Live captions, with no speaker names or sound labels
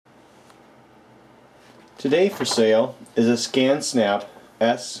Today for sale is a Scansnap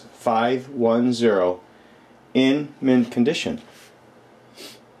S510 in mint condition.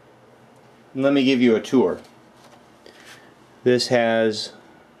 Let me give you a tour. This has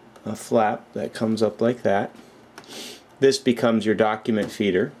a flap that comes up like that. This becomes your document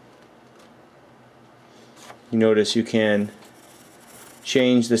feeder. You notice you can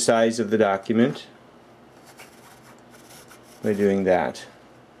change the size of the document by doing that.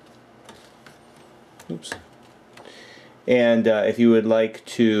 Oops. And if you would like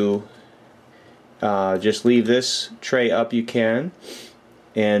to just leave this tray up, you can,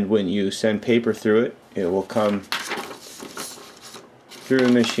 and when you send paper through it, it will come through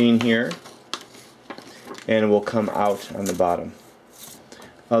the machine here and it will come out on the bottom.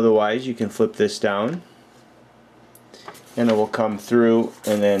 Otherwise, you can flip this down and it will come through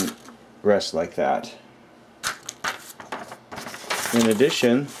and then rest like that. In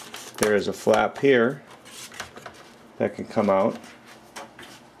addition, there is a flap here that can come out.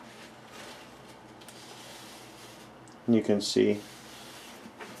 And you can see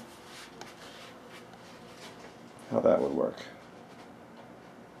how that would work.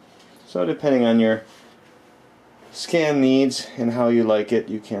 So depending on your scan needs and how you like it,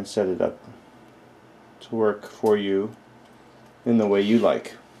 you can set it up to work for you in the way you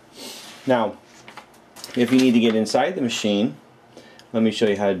like. Now, if you need to get inside the machine, let me show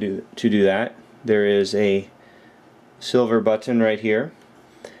you how to do that. There is a silver button right here.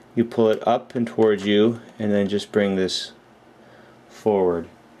 You pull it up and towards you and then just bring this forward.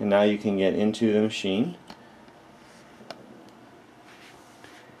 And now you can get into the machine.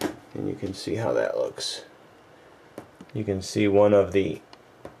 And you can see how that looks. You can see one of the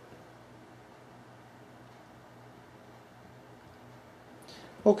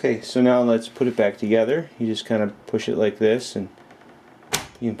Okay, so now let's put it back together. You just kind of push it like this and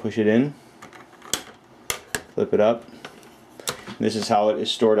you can push it in, flip it up. This is how it is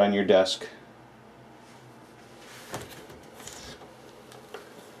stored on your desk.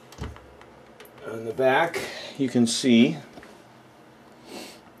 On the back, you can see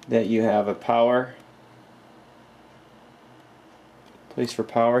that you have a power place for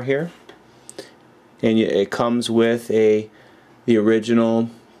power here, and it comes with the original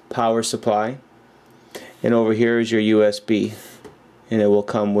power supply, and over here is your USB. And it will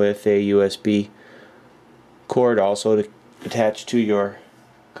come with a USB cord also to attach to your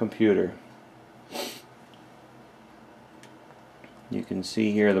computer. You can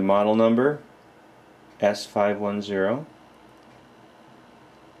see here the model number, S510.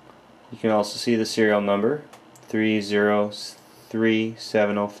 You can also see the serial number,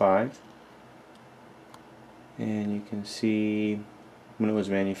 303705. And you can see when it was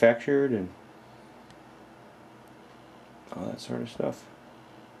manufactured and all that sort of stuff.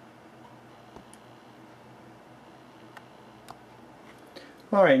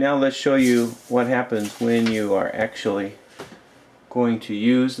 Alright, now let's show you what happens when you are actually going to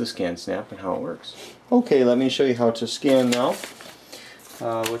use the Scansnap and how it works. Okay, let me show you how to scan now.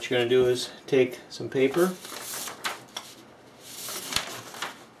 What you're going to do is take some paper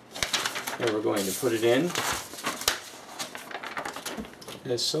and we're going to put it in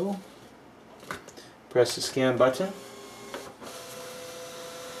as so. Press the scan button.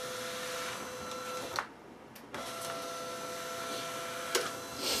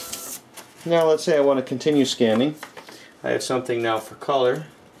 Now let's say I want to continue scanning. I have something now for color.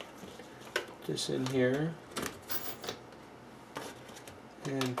 Put this in here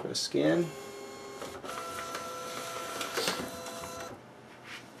and press scan.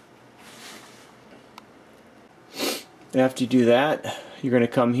 After you do that, you're going to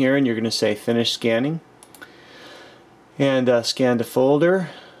come here and you're going to say finish scanning and scan to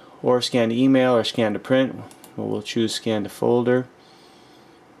folder or scan to email or scan to print. Well, we'll choose scan to folder.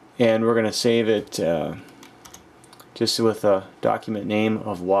 And we're going to save it just with a document name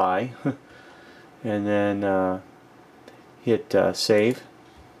of Y and then hit save,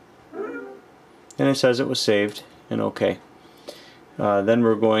 and it says it was saved and OK. Then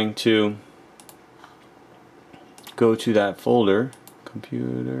we're going to go to that folder,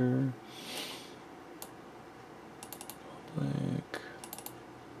 computer, public,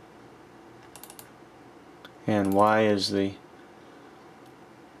 and Y is the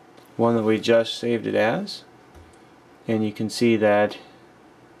one that we just saved it as, and you can see that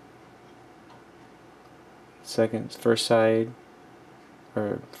first side,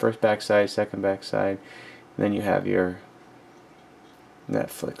 or first back side, second back side, and then you have your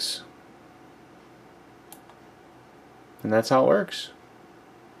Netflix, and that's how it works.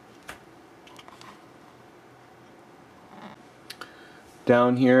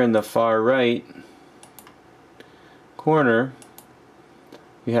 Down here in the far right, corner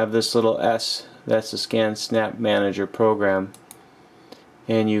you have this little S. That's the Scansnap Manager program,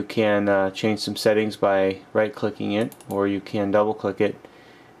 and you can change some settings by right clicking it, or you can double click it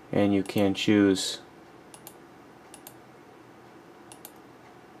and you can choose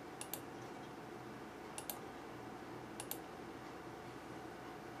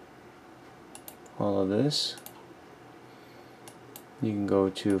all of this. You can go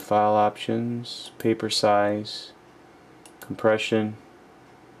to file options, paper size, compression.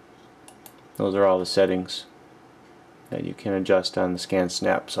 Those are all the settings that you can adjust on the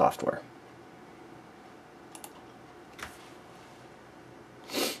Scansnap software.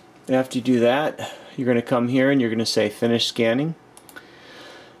 After you do that, you're going to come here and you're going to say finish scanning,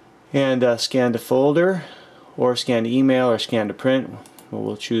 and scan to folder, or scan to email, or scan to print.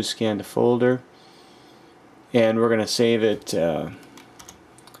 We'll choose scan to folder, and we're going to save it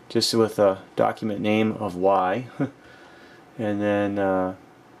just with a document name of Y and then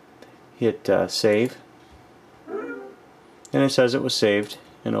hit save, and it says it was saved,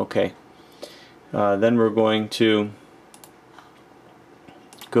 and OK. Then we're going to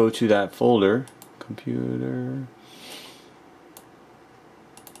go to that folder, computer,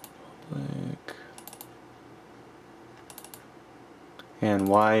 public, and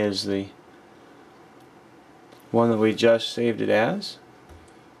Y is the one that we just saved it as,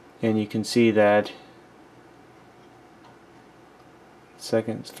 and you can see that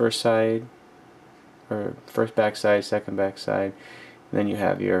first side, or first back side, second back side, and then you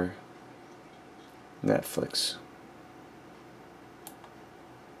have your Netflix.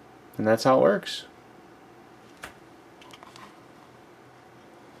 And that's how it works.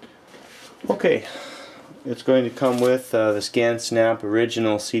 Okay, it's going to come with the Scansnap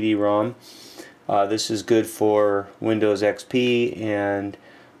original CD-ROM. This is good for Windows XP and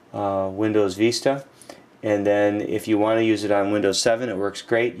Windows Vista. And then if you want to use it on Windows 7, it works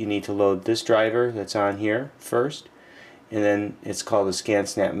great. You need to load this driver that's on here first, and then it's called the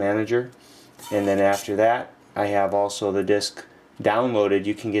Scansnap Manager. And then after that, I have also the disk downloaded.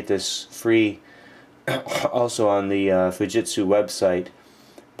 You can get this free also on the Fujitsu website,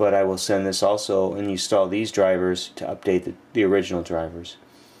 but I will send this also and install these drivers to update the original drivers,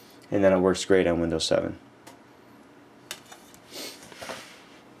 and then it works great on Windows 7.